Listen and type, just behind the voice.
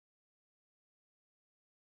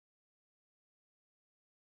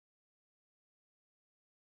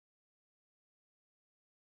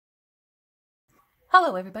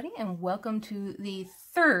Hello everybody and welcome to the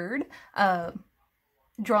third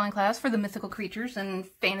drawing class for the mythical creatures and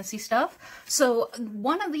fantasy stuff. So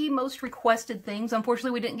one of the most requested things,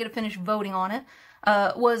 unfortunately we didn't get to finish voting on it,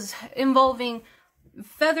 was involving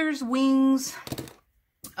feathers, wings,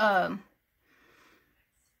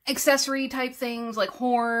 accessory type things like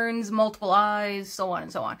horns, multiple eyes, so on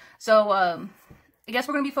and so on. So I guess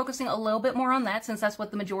we're going to be focusing a little bit more on that since that's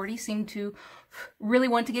what the majority seem to really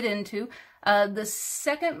want to get into. The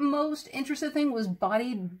second most interested thing was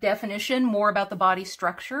body definition, more about the body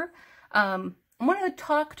structure. I'm going to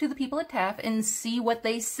talk to the people at TAF and see what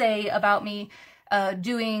they say about me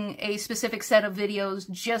doing a specific set of videos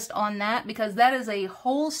just on that, because that is a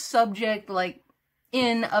whole subject like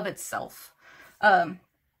in of itself.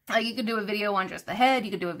 You could do a video on just the head,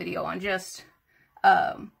 you could do a video on just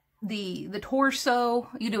the torso.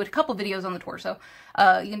 You can do a couple videos on the torso.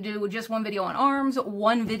 You can do just one video on arms,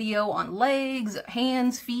 one video on legs,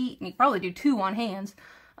 hands, feet, and you can probably do two on hands.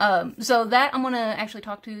 So that I'm going to actually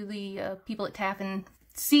talk to the people at TAF and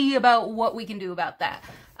see about what we can do about that.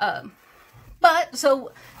 With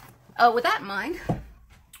that in mind,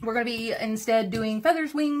 we're going to be instead doing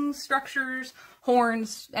feathers, wings, structures,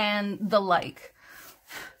 horns, and the like.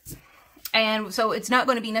 And so it's not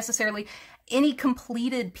going to be necessarily any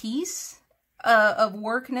completed piece of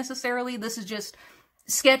work necessarily. This is just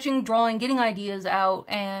sketching, drawing, getting ideas out,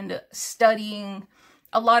 and studying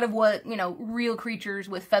a lot of what, you know, real creatures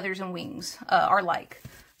with feathers and wings are like.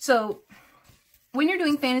 So when you're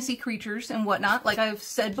doing fantasy creatures and whatnot, like I've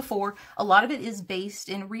said before, a lot of it is based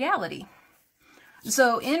in reality.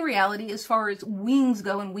 So in reality, as far as wings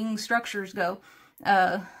go and wing structures go,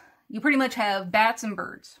 you pretty much have bats and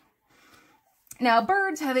birds. Now,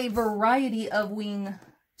 birds have a variety of wing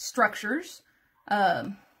structures,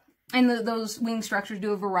 and those wing structures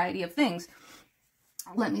do a variety of things.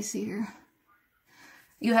 Let me see here.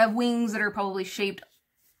 You have wings that are probably shaped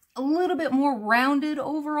a little bit more rounded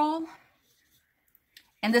overall.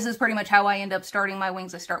 And this is pretty much how I end up starting my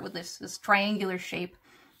wings. I start with this triangular shape.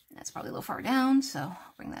 That's probably a little far down, so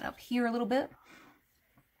I'll bring that up here a little bit.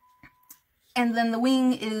 And then the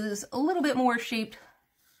wing is a little bit more shaped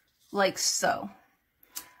like so.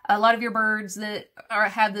 A lot of your birds that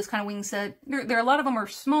have this kind of wing set, a lot of them are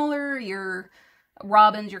smaller. Your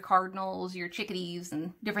robins, your cardinals, your chickadees,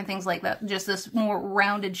 and different things like that. Just this more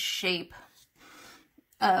rounded shape.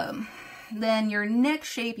 Then your neck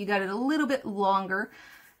shape, you got it a little bit longer.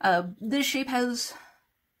 This shape has,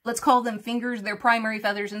 let's call them fingers. They're primary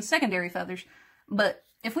feathers and secondary feathers. But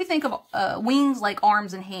if we think of wings like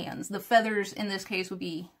arms and hands, the feathers in this case would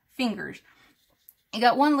be fingers. You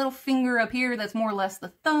got one little finger up here that's more or less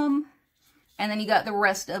the thumb, and then you got the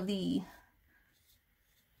rest of the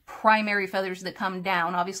primary feathers that come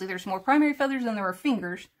down. Obviously there's more primary feathers than there are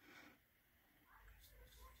fingers.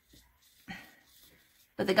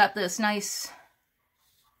 But they got this nice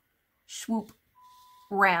swoop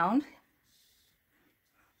round.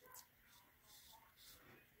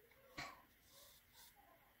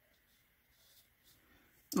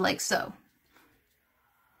 Like so.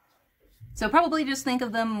 So probably just think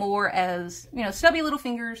of them more as, you know, stubby little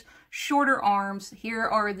fingers, shorter arms. Here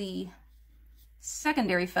are the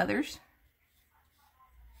secondary feathers.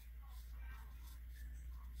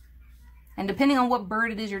 And depending on what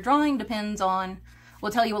bird it is you're drawing,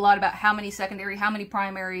 will tell you a lot about how many secondary, how many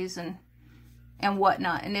primaries, and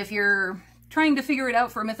whatnot. And if you're trying to figure it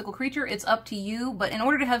out for a mythical creature, it's up to you. But in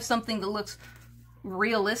order to have something that looks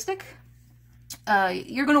realistic,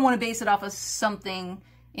 you're going to want to base it off of something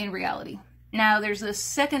in reality. Now, there's this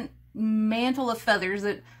second mantle of feathers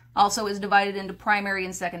that also is divided into primary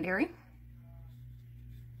and secondary.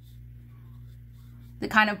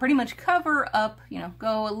 That kind of pretty much cover up, you know,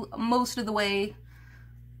 go most of the way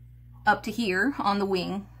up to here on the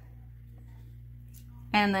wing.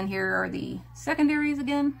 And then here are the secondaries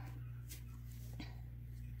again.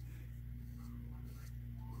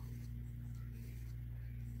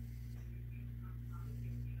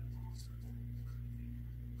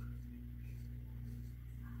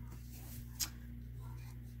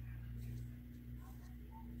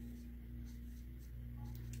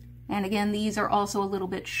 And again, these are also a little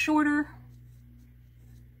bit shorter,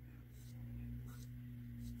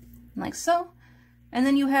 like so. And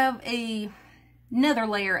then you have another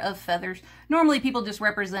layer of feathers. Normally people just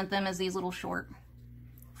represent them as these little short,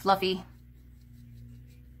 fluffy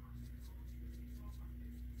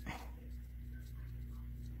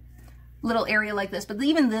little area like this. But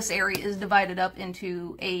even this area is divided up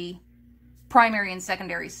into a primary and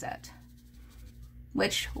secondary set,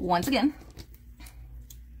 which once again,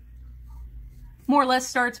 more or less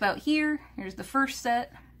starts about here. Here's the first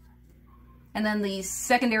set. And then the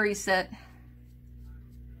secondary set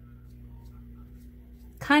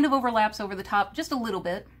kind of overlaps over the top just a little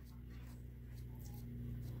bit.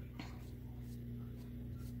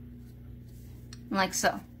 Like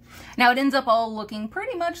so. Now it ends up all looking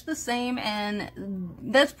pretty much the same, and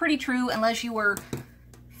that's pretty true unless you were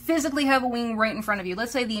physically have a wing right in front of you.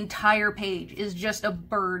 Let's say the entire page is just a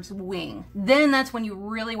bird's wing. Then that's when you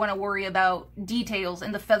really want to worry about details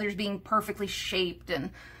and the feathers being perfectly shaped,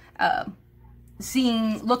 and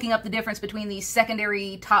looking up the difference between the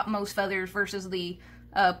secondary topmost feathers versus the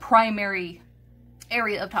primary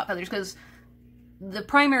area of top feathers, because the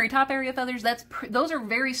primary top area feathers, those are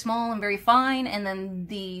very small and very fine, and then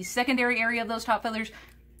the secondary area of those top feathers,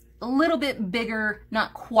 a little bit bigger,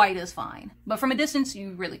 not quite as fine. But from a distance,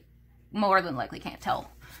 you really more than likely can't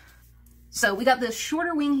tell. So we got this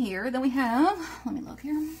shorter wing here. Then we have, let me look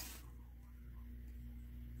here.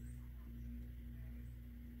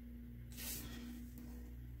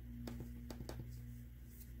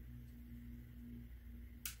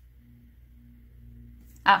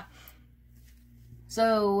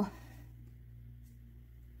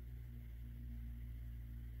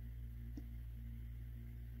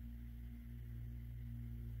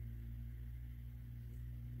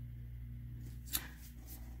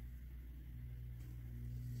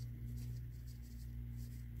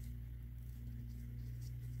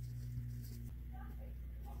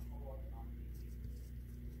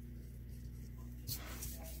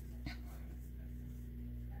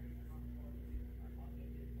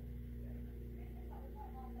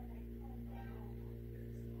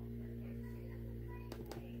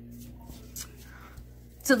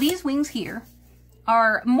 So these wings here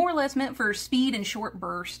are more or less meant for speed and short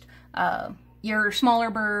burst. Your smaller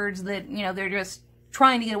birds that, you know, they're just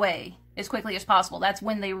trying to get away as quickly as possible. That's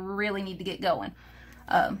when they really need to get going.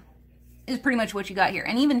 Is pretty much what you got here.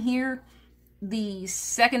 And even here, the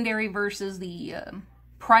secondary versus the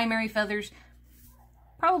primary feathers,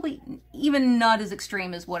 probably even not as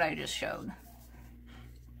extreme as what I just showed.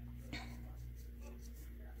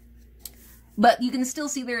 But you can still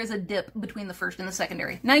see there is a dip between the first and the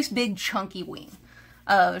secondary. Nice big chunky wing.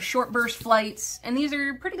 Short burst flights, and these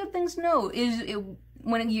are pretty good things to know,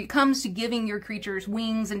 when it comes to giving your creatures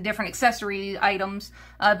wings and different accessory items.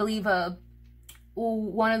 I believe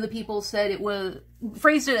one of the people said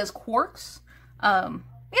phrased it as quarks. Yeah,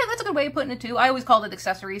 that's a good way of putting it too. I always called it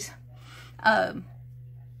accessories.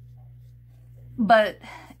 But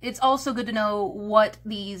it's also good to know what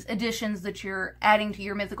these additions that you're adding to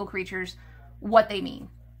your mythical creatures, what they mean.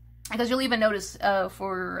 Because you'll even notice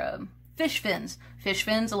for fish fins. Fish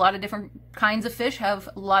fins, a lot of different kinds of fish have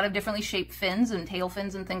a lot of differently shaped fins and tail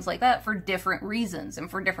fins and things like that for different reasons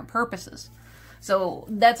and for different purposes. So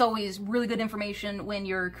that's always really good information when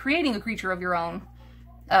you're creating a creature of your own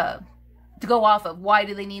to go off of. Why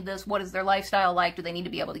do they need this? What is their lifestyle like? Do they need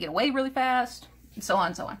to be able to get away really fast? And so on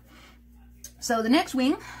and so on. So the next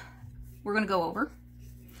wing we're going to go over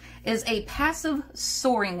is a passive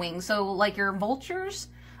soaring wing. So like your vultures,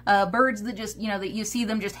 birds that just, you know, that you see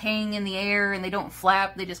them just hang in the air and they don't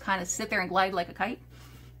flap. They just kind of sit there and glide like a kite.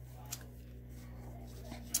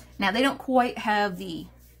 Now they don't quite have the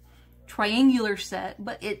triangular set,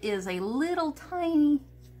 but it is a little tiny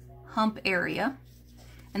hump area.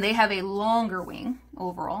 And they have a longer wing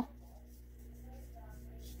overall.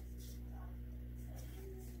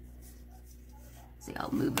 See,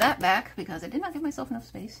 I'll move that back because I did not give myself enough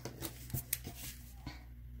space.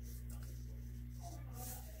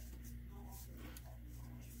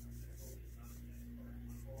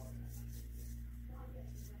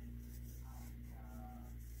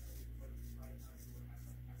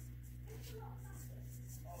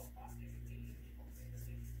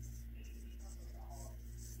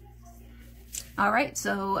 All right,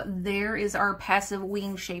 so there is our passive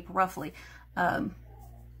wing shape roughly.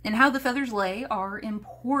 And how the feathers lay are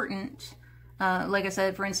important. Like I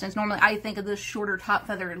said, for instance, normally I think of this shorter top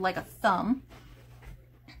feather like a thumb.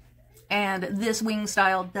 And this wing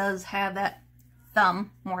style does have that thumb,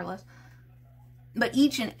 more or less. But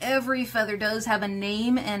each and every feather does have a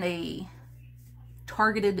name and a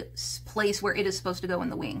targeted place where it is supposed to go in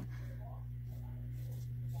the wing.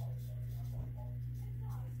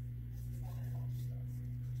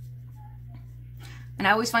 And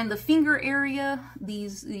I always find the finger area,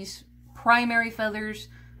 these primary feathers,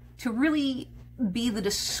 to really be the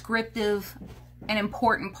descriptive and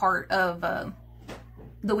important part of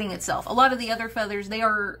the wing itself. A lot of the other feathers, they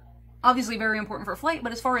are obviously very important for flight,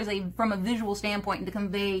 but as far as from a visual standpoint to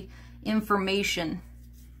convey information,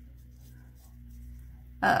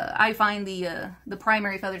 I find the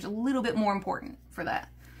primary feathers a little bit more important for that.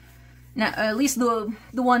 Now, at least the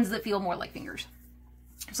ones that feel more like fingers.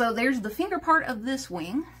 So there's the finger part of this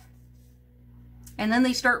wing. And then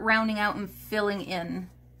they start rounding out and filling in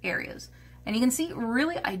areas. And you can see,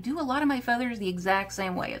 really, I do a lot of my feathers the exact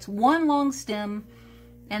same way. It's one long stem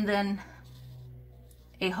and then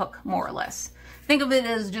a hook, more or less. Think of it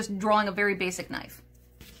as just drawing a very basic knife.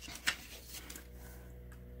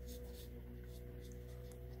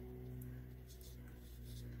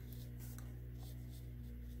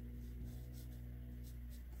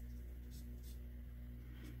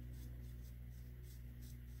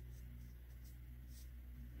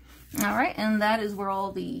 All right, and that is where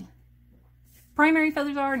all the primary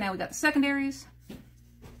feathers are. Now we got the secondaries.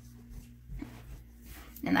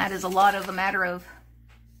 And that is a lot of a matter of,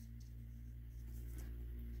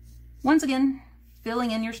 once again, filling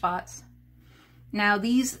in your spots. Now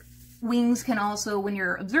these wings can also, when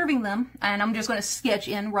you're observing them, and I'm just going to sketch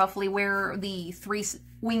in roughly where the 3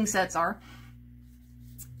 wing sets are.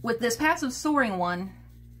 With this passive soaring one,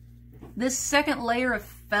 this second layer of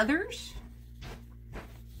feathers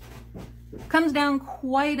comes down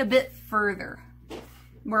quite a bit further.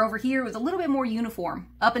 Where over here it was a little bit more uniform,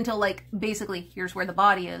 up until like, basically, here's where the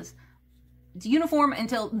body is. It's uniform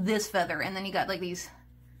until this feather, and then you got like these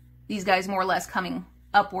guys more or less coming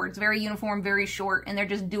upwards. Very uniform, very short, and they're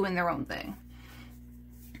just doing their own thing.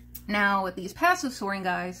 Now with these passive soaring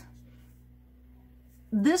guys,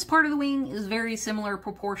 this part of the wing is very similar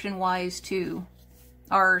proportion-wise to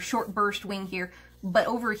our short burst wing here, but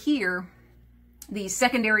over here, the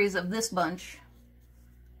secondaries of this bunch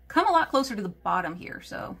come a lot closer to the bottom here,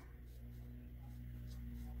 so.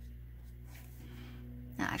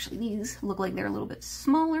 Now, actually, these look like they're a little bit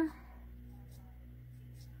smaller.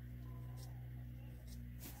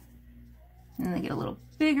 And they get a little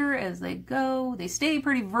bigger as they go. They stay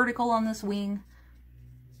pretty vertical on this wing.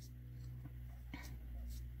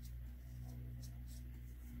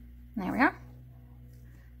 There we are.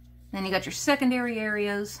 Then you got your secondary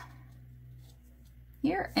areas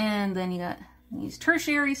here, and then you got these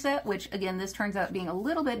tertiary set, which again, this turns out being a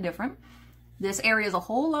little bit different. This area is a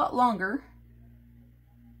whole lot longer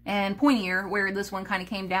and pointier, where this one kind of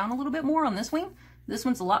came down a little bit more on this wing. This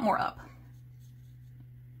one's a lot more up.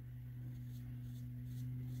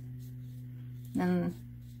 And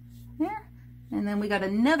there. And then we got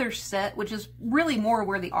another set, which is really more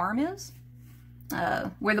where the arm is,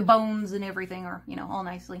 where the bones and everything are, you know, all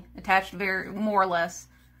nicely attached, very more or less.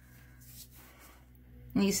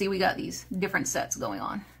 And you see we got these different sets going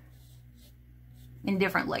on in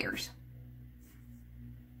different layers.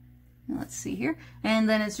 Let's see here. And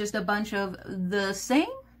then it's just a bunch of the same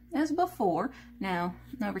as before. Now,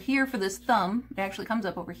 over here for this thumb, it actually comes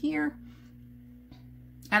up over here.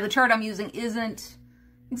 Now, the chart I'm using isn't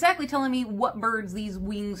exactly telling me what birds these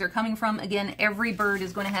wings are coming from. Again, every bird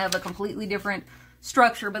is going to have a completely different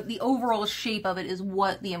structure, but the overall shape of it is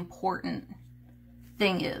what the important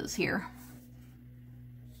thing is here.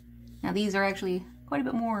 Now these are actually quite a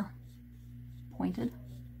bit more pointed.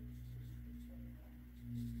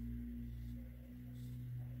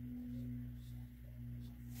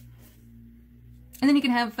 And then you can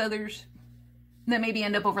have feathers that maybe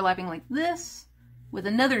end up overlapping like this with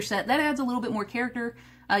another set. That adds a little bit more character.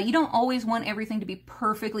 You don't always want everything to be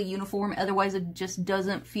perfectly uniform, otherwise it just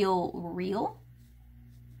doesn't feel real.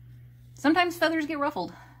 Sometimes feathers get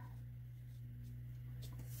ruffled.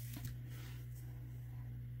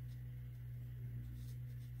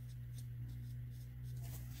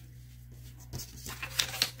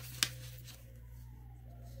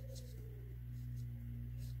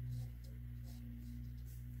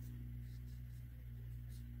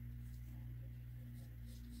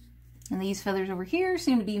 And these feathers over here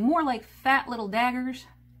seem to be more like fat little daggers.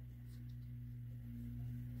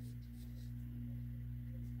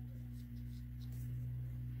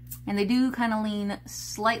 And they do kind of lean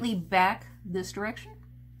slightly back this direction.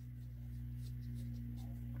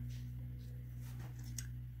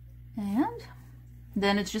 And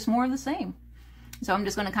then it's just more of the same. So I'm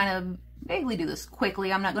just going to kind of vaguely do this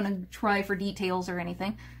quickly. I'm not going to try for details or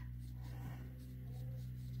anything.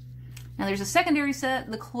 Now there's a secondary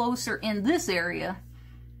set, the closer in this area,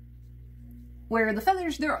 where the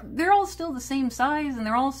feathers, they're all still the same size and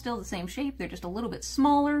they're all still the same shape. They're just a little bit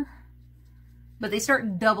smaller, but they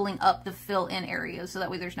start doubling up to fill in areas, so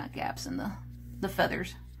that way there's not gaps in the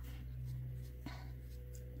feathers.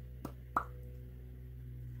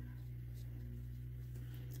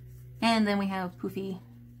 And then we have Poofy. You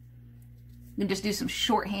can just do some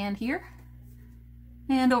shorthand here.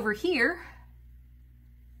 And over here,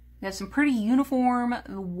 we have some pretty uniform,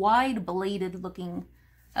 wide-bladed looking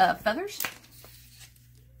feathers.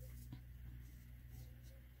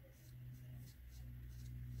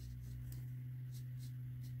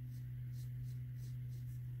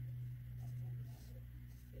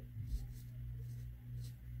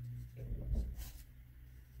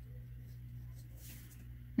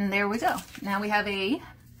 And there we go. Now we have a,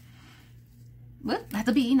 whoop, that's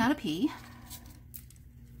a B, not a P.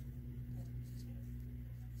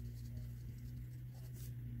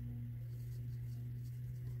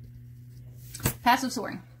 Passive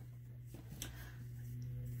soaring.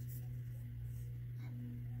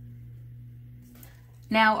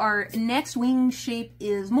 Now our next wing shape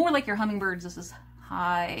is more like your hummingbirds. This is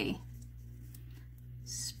high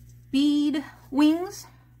speed wings.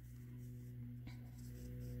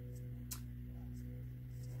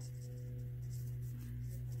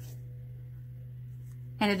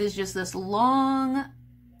 And it is just this long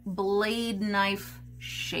blade knife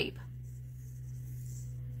shape.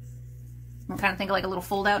 I kind of think of like a little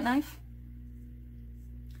fold-out knife.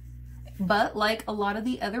 But like a lot of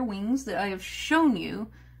the other wings that I have shown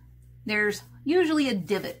you, there's usually a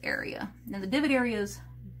divot area. And the divot area is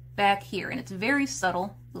back here, and it's a very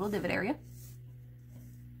subtle little divot area.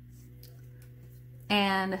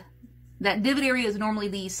 And that divot area is normally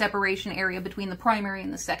the separation area between the primary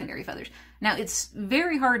and the secondary feathers. Now, it's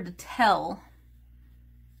very hard to tell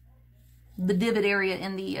the divot area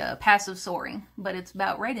in the passive soaring, but it's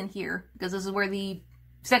about right in here, because this is where the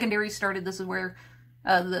secondary started. This is where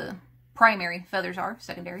the primary feathers are,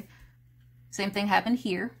 secondary. Same thing happened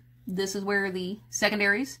here. This is where the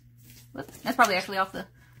secondaries, that's probably actually off the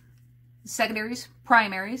secondaries,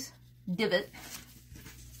 primaries, divot.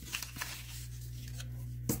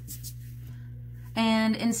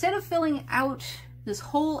 And instead of filling out this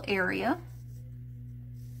whole area,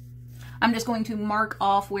 I'm just going to mark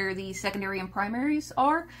off where the secondary and primaries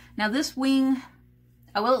are. Now this wing,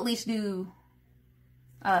 I will at least do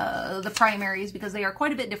the primaries because they are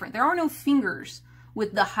quite a bit different. There are no fingers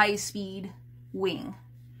with the high-speed wing.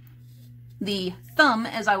 The thumb,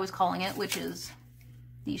 as I was calling it, which is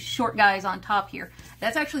these short guys on top here,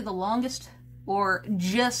 that's actually the longest, or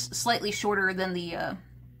just slightly shorter than the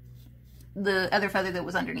other feather that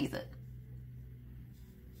was underneath it.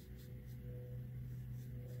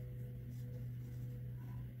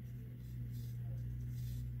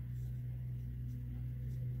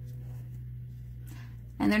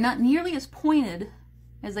 And they're not nearly as pointed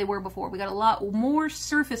as they were before. We got a lot more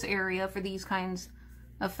surface area for these kinds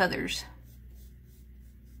of feathers.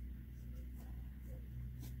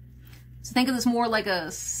 So think of this more like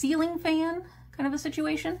a ceiling fan kind of a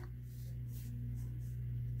situation.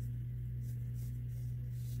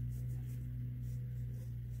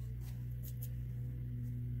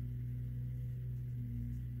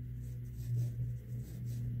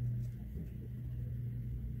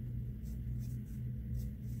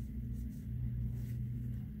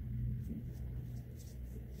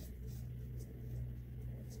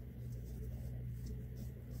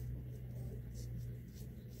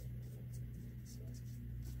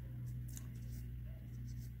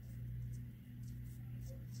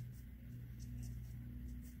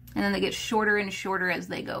 And then they get shorter and shorter as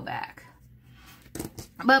they go back.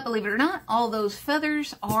 But believe it or not, all those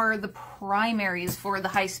feathers are the primaries for the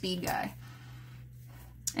high-speed guy.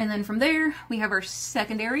 And then from there, we have our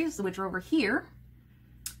secondaries, which are over here.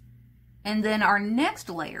 And then our next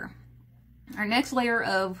layer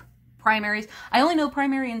of primaries. I only know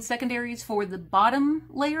primary and secondaries for the bottom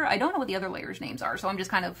layer. I don't know what the other layers' names are, so I'm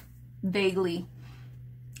just kind of vaguely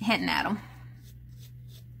hinting at them.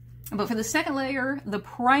 But for the second layer, the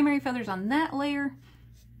primary feathers on that layer,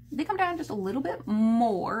 they come down just a little bit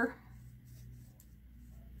more,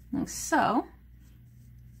 like so.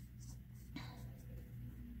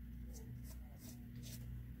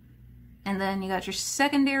 And then you got your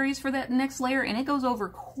secondaries for that next layer, and it goes over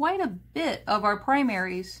quite a bit of our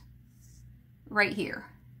primaries right here.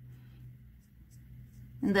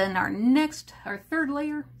 And then our third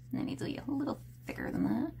layer, that needs to be a little thicker than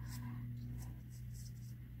that.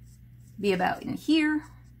 Be about in here,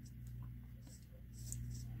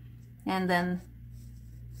 and then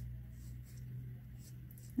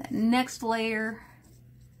that next layer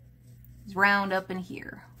is round up in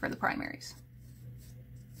here for the primaries.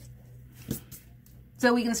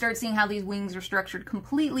 So we can start seeing how these wings are structured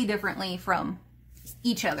completely differently from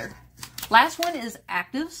each other. Last one is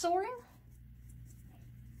active soaring.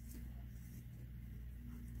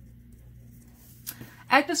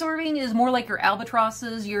 Active soaring is more like your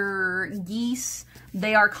albatrosses, your geese.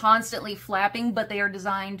 They are constantly flapping, but they are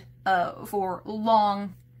designed for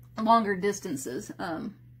longer distances.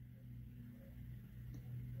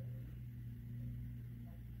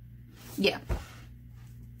 Yeah.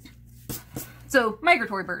 So,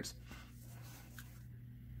 migratory birds.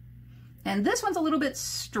 And this one's a little bit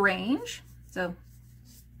strange. And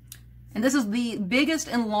this is the biggest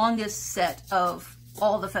and longest set of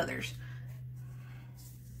all the feathers.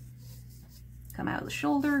 come out of the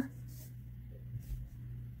shoulder.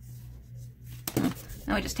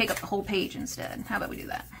 Now we just take up the whole page instead. How about we do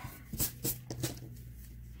that?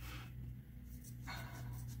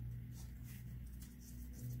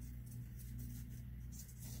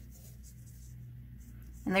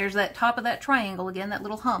 And there's that top of that triangle again, that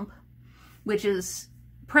little hump, which is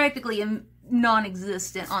practically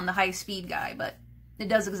non-existent on the high-speed guy, but it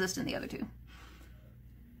does exist in the other two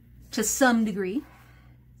to some degree.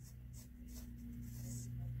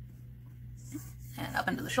 And up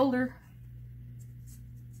into the shoulder.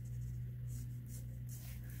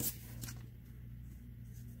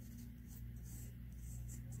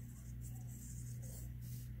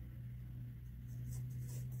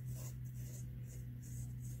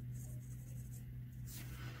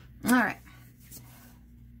 All right.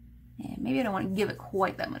 And maybe I don't want to give it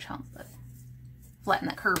quite that much hump, but flatten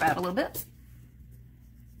that curve out a little bit.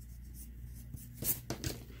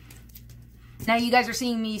 Now you guys are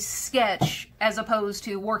seeing me sketch as opposed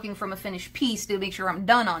to working from a finished piece to make sure I'm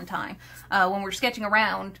done on time. When we're sketching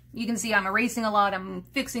around, you can see I'm erasing a lot, I'm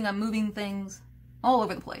fixing, I'm moving things all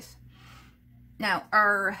over the place. Now,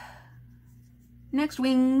 our next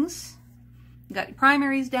wings, you got your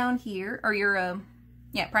primaries down here, or your,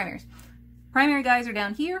 yeah, primaries. Primary guys are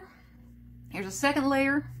down here. Here's a second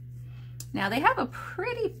layer. Now they have a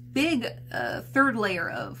pretty big third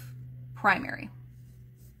layer of primary.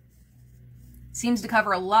 Seems to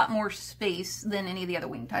cover a lot more space than any of the other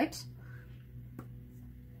wing types.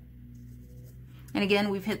 And again,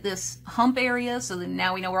 we've hit this hump area, so then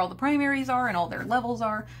now we know where all the primaries are and all their levels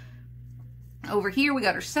are. Over here we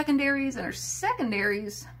got our secondaries, and our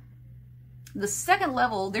secondaries, the second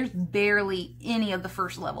level, there's barely any of the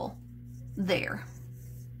first level there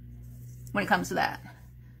when it comes to that.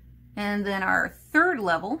 And then our third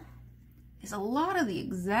level is a lot of the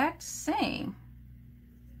exact same.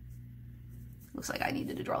 Looks like I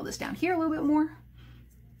needed to draw this down here a little bit more.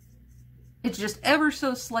 It's just ever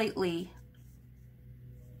so slightly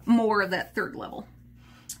more of that third level.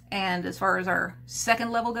 And as far as our second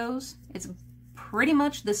level goes, it's pretty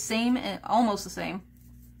much the same, almost the same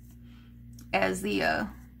as the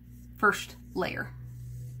first layer.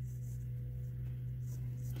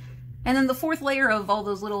 And then the fourth layer of all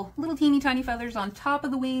those little teeny tiny feathers on top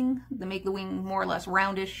of the wing that make the wing more or less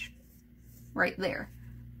roundish right there.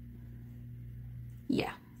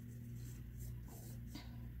 Yeah.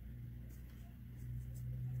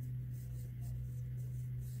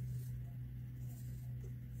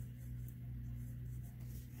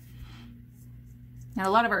 Now a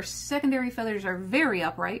lot of our secondary feathers are very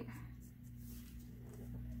upright.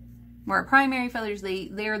 Where our primary feathers,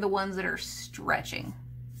 they're the ones that are stretching.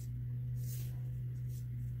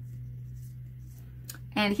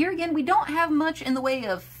 And here again, we don't have much in the way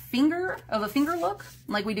of a finger look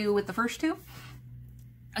like we do with the first two.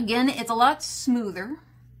 Again, it's a lot smoother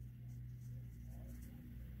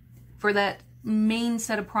for that main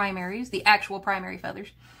set of primaries, the actual primary feathers.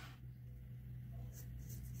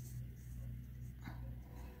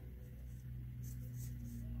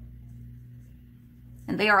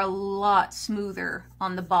 And they are a lot smoother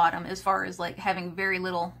on the bottom as far as like having very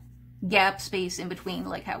little gap space in between,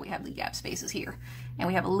 like how we have the gap spaces here. And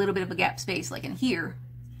we have a little bit of a gap space like in here.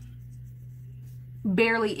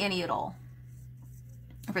 Barely any at all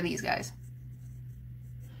for these guys.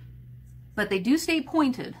 But they do stay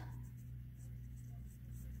pointed.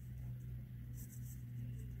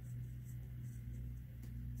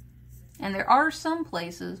 And there are some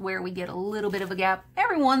places where we get a little bit of a gap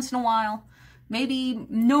every once in a while. Maybe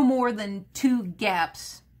no more than 2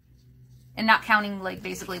 gaps. And not counting like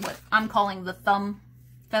basically what I'm calling the thumb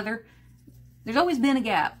feather. There's always been a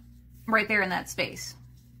gap right there in that space.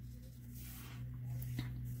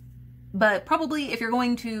 But probably if you're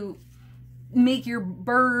going to make your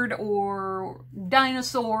bird or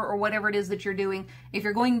dinosaur or whatever it is that you're doing, if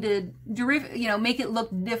you're going to make it look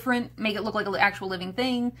different, make it look like an actual living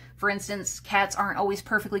thing. For instance, cats aren't always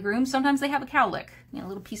perfectly groomed. Sometimes they have a cowlick, a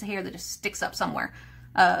little piece of hair that just sticks up somewhere.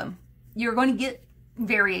 You're going to get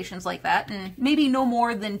variations like that, and maybe no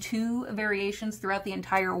more than 2 variations throughout the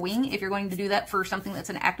entire wing if you're going to do that for something that's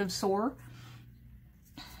an active soar.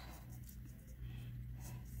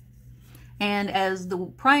 And as the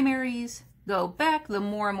primaries go back, the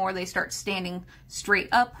more and more they start standing straight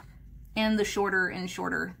up, and the shorter and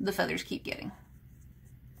shorter the feathers keep getting.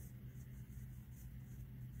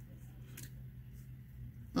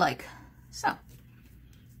 Like so.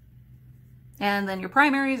 And then your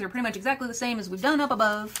primaries are pretty much exactly the same as we've done up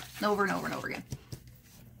above, over and over and over again.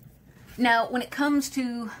 Now, when it comes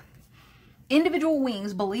to individual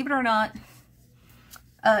wings, believe it or not,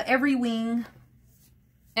 every wing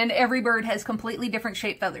And every bird has completely different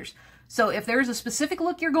shaped feathers. So if there's a specific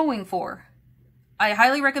look you're going for, I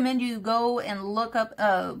highly recommend you go and look up,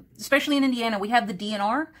 especially in Indiana, we have the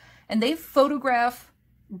DNR, and they photograph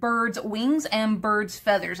birds' wings and birds'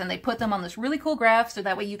 feathers, and they put them on this really cool graph so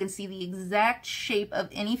that way you can see the exact shape of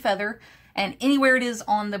any feather and anywhere it is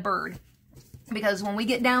on the bird. Because when we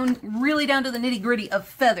get down, really down to the nitty-gritty of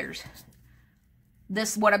feathers,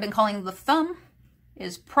 this, what I've been calling the thumb,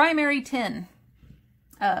 is primary 10.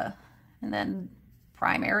 And then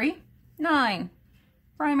primary 9,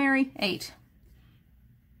 primary 8,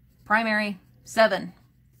 primary 7.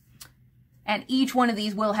 And each one of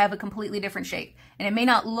these will have a completely different shape. And it may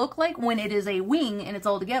not look like when it is a wing and it's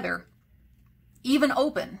all together, even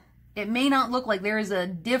open, it may not look like there is a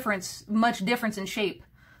difference, much difference in shape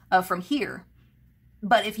from here.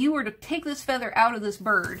 But if you were to take this feather out of this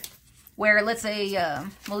bird, where let's say,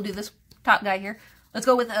 we'll do this top guy here. Let's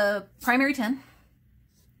go with a primary 10.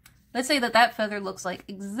 Let's say that that feather looks like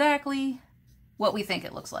exactly what we think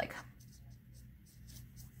it looks like.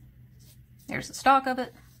 There's the stalk of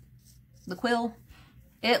it, the quill.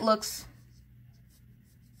 It looks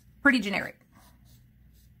pretty generic.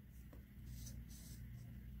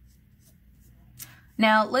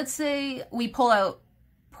 Now, let's say we pull out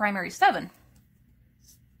primary 7.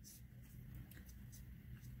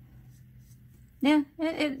 Yeah,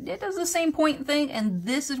 it does the same point thing, and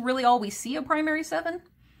this is really all we see of primary 7.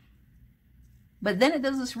 But then it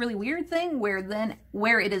does this really weird thing where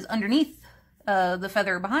it is underneath the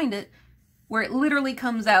feather behind it, where it literally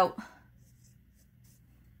comes out.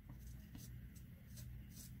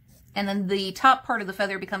 And then the top part of the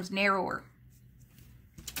feather becomes narrower.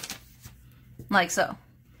 Like so.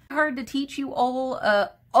 Hard to teach you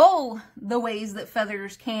all the ways that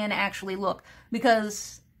feathers can actually look,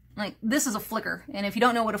 because like this is a flicker, and if you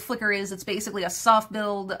don't know what a flicker is, it's basically a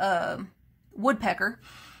soft-billed woodpecker,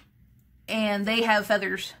 and they have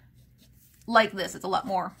feathers like this. It's a lot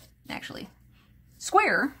more actually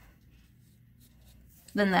square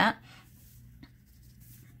than that.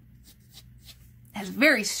 It has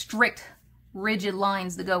very strict, rigid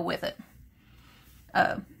lines that go with it.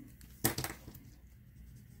 And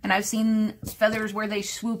I've seen feathers where they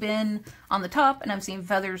swoop in on the top, and I've seen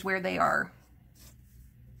feathers where they are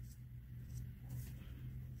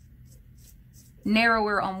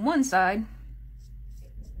narrower on one side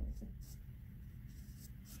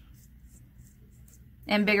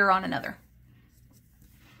and bigger on another.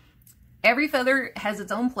 Every feather has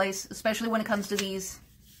its own place, especially when it comes to these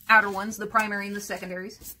outer ones, the primary and the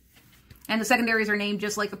secondaries. And the secondaries are named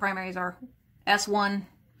just like the primaries are. S1,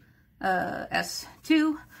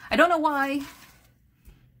 S2. I don't know why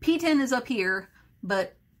P10 is up here,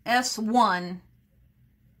 but S1,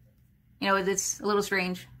 you know, it's a little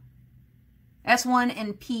strange. S1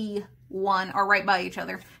 and P1 are right by each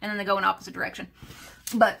other, and then they go in opposite direction.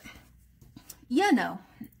 But, you know,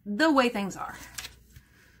 the way things are.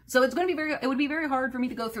 So it would be very hard for me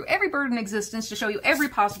to go through every bird in existence to show you every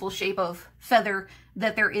possible shape of feather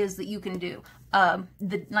that there is that you can do.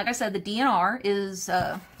 Like I said, the DNR is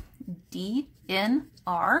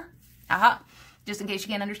DNR, just in case you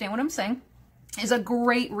can't understand what I'm saying, is a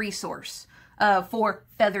great resource for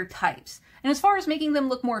feather types. And as far as making them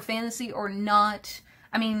look more fantasy or not,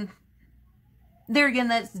 I mean, there again,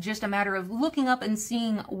 that's just a matter of looking up and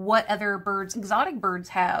seeing what other birds, exotic birds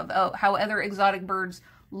have, how other exotic birds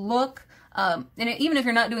look. And even if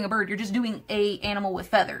you're not doing a bird, you're just doing a animal with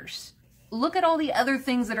feathers. Look at all the other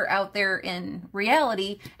things that are out there in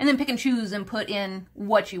reality, and then pick and choose and put in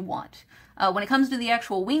what you want. When it comes to the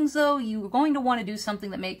actual wings, though, you're going to want to do something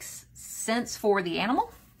that makes sense for the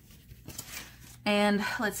animal. And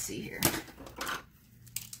let's see here.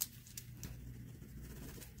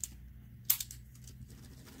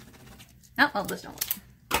 Oh, well, this don't work.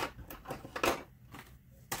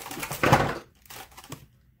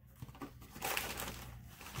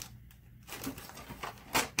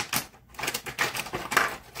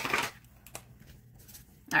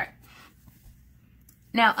 All right.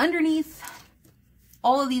 Now, underneath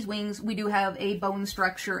all of these wings, we do have a bone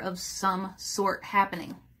structure of some sort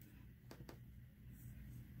happening.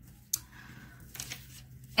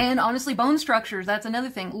 And honestly, bone structures, that's another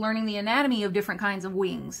thing. Learning the anatomy of different kinds of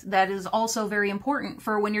wings. That is also very important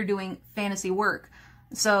for when you're doing fantasy work.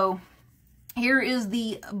 So here is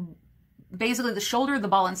basically the shoulder, the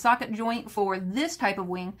ball and socket joint for this type of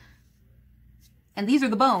wing. And these are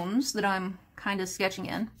the bones that I'm kind of sketching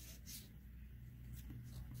in.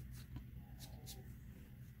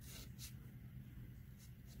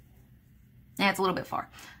 That's a little bit far.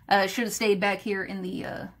 Should have stayed back here in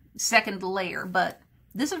the second layer, but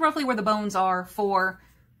this is roughly where the bones are for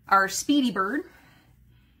our speedy bird.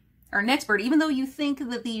 our next bird, even though you think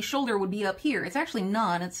that the shoulder would be up here, it's actually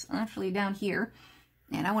not. It's actually down here.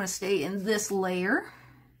 And I want to stay in this layer.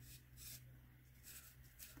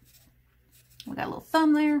 We got a little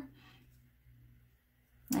thumb there.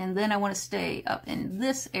 And then I want to stay up in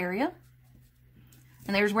this area.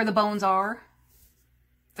 And there's where the bones are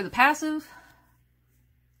for the passive.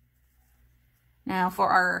 Now for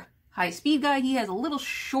our high-speed guy, he has a little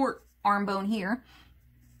short arm bone here.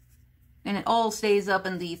 And it all stays up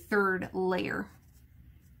in the third layer.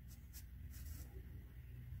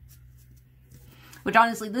 Which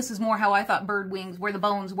honestly, this is more how I thought bird wings, where the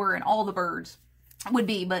bones were in all the birds, would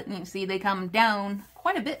be. But you see, they come down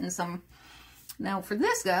quite a bit in some. Now for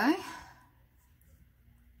this guy,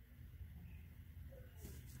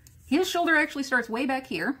 his shoulder actually starts way back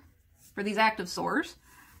here for these active sores.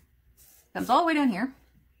 Comes all the way down here.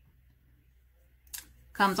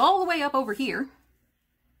 Comes all the way up over here.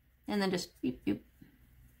 And then just beep, beep.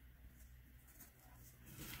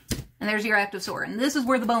 And there's your active sore. And this is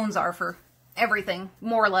where the bones are for everything,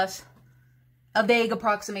 more or less. A vague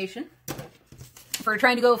approximation. For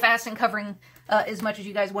trying to go fast and covering as much as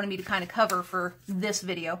you guys wanted me to kind of cover for this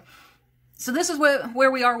video. So this is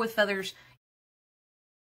where we are with feathers.